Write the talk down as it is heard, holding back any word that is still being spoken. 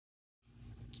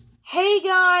Hey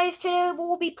guys, today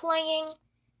we'll be playing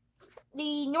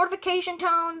the notification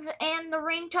tones and the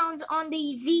ringtones on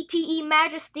the ZTE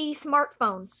Majesty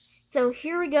smartphone. So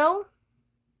here we go.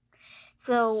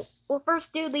 So we'll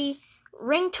first do the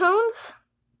ringtones.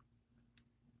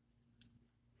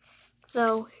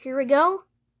 So here we go.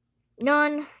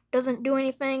 None doesn't do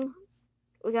anything.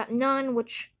 We got none,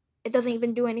 which it doesn't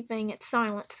even do anything. It's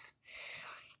silence.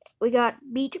 We got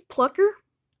beat plucker.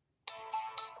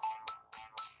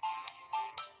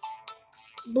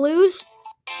 Blues.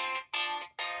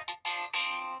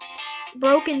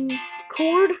 Broken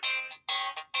chord.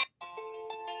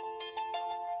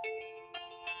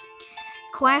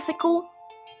 Classical.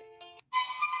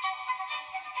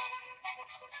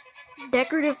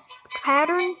 Decorative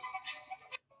pattern.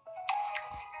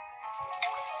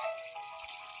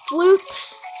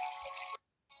 Flutes.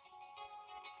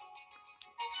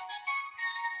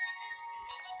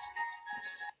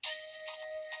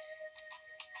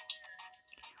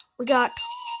 We got,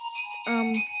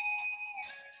 hold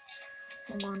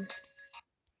on.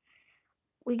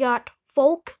 We got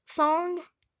folk song.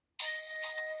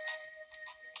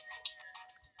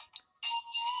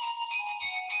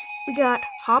 We got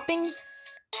hopping.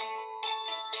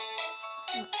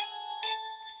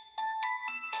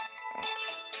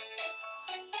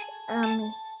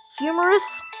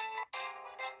 Humorous.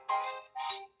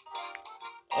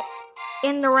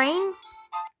 In the rain.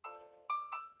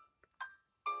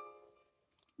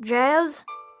 Jazz.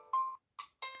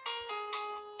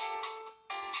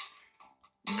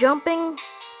 Jumping.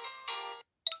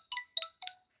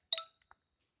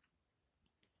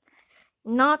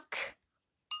 Knock.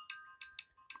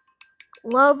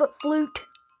 Love flute.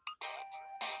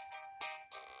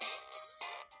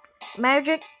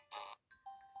 Magic.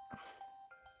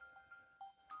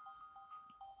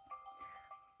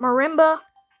 Marimba.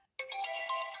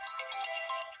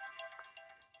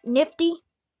 Nifty.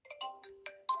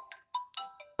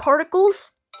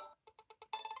 Particles.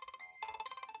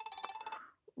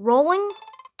 Rolling.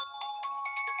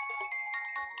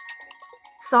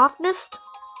 Softness.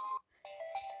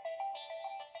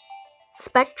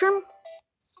 Spectrum.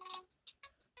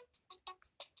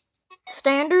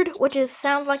 Standard, which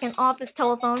sounds like an office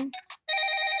telephone.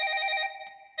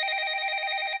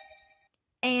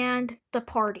 And the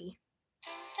party.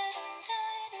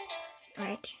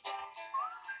 Right.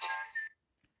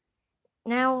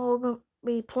 Now we'll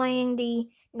be playing the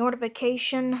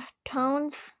notification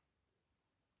tones.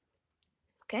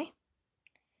 Okay.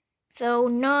 So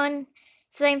none,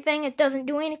 same thing, it doesn't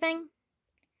do anything.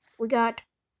 We got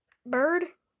bird.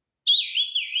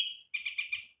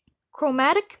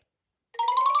 Chromatic.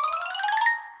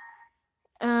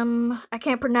 I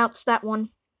can't pronounce that one.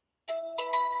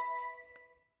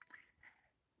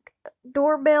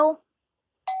 Doorbell.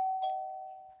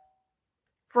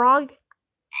 Frog.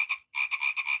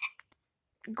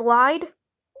 Glide.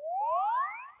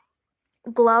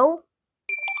 Glow.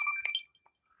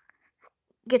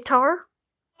 Guitar.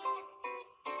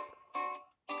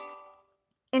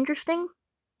 Interesting.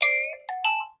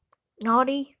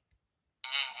 Naughty.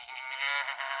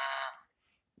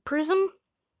 Prism.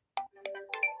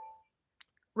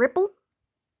 Ripple.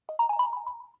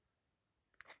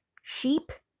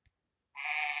 Sheep.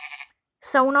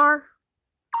 Sonar.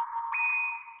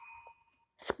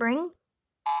 Spring.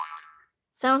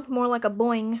 Sounds more like a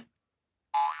boing.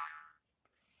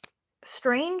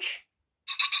 Strange.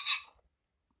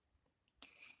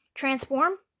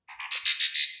 Transform.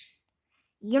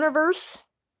 Universe.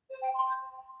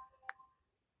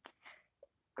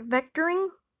 Vectoring.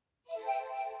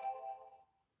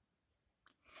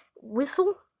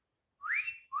 Whistle.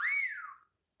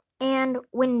 And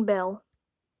wind bell.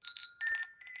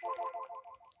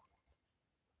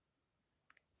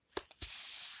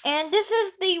 And this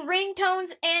is the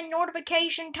ringtones and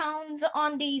notification tones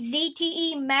on the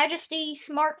ZTE Majesty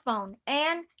smartphone.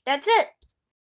 And that's it.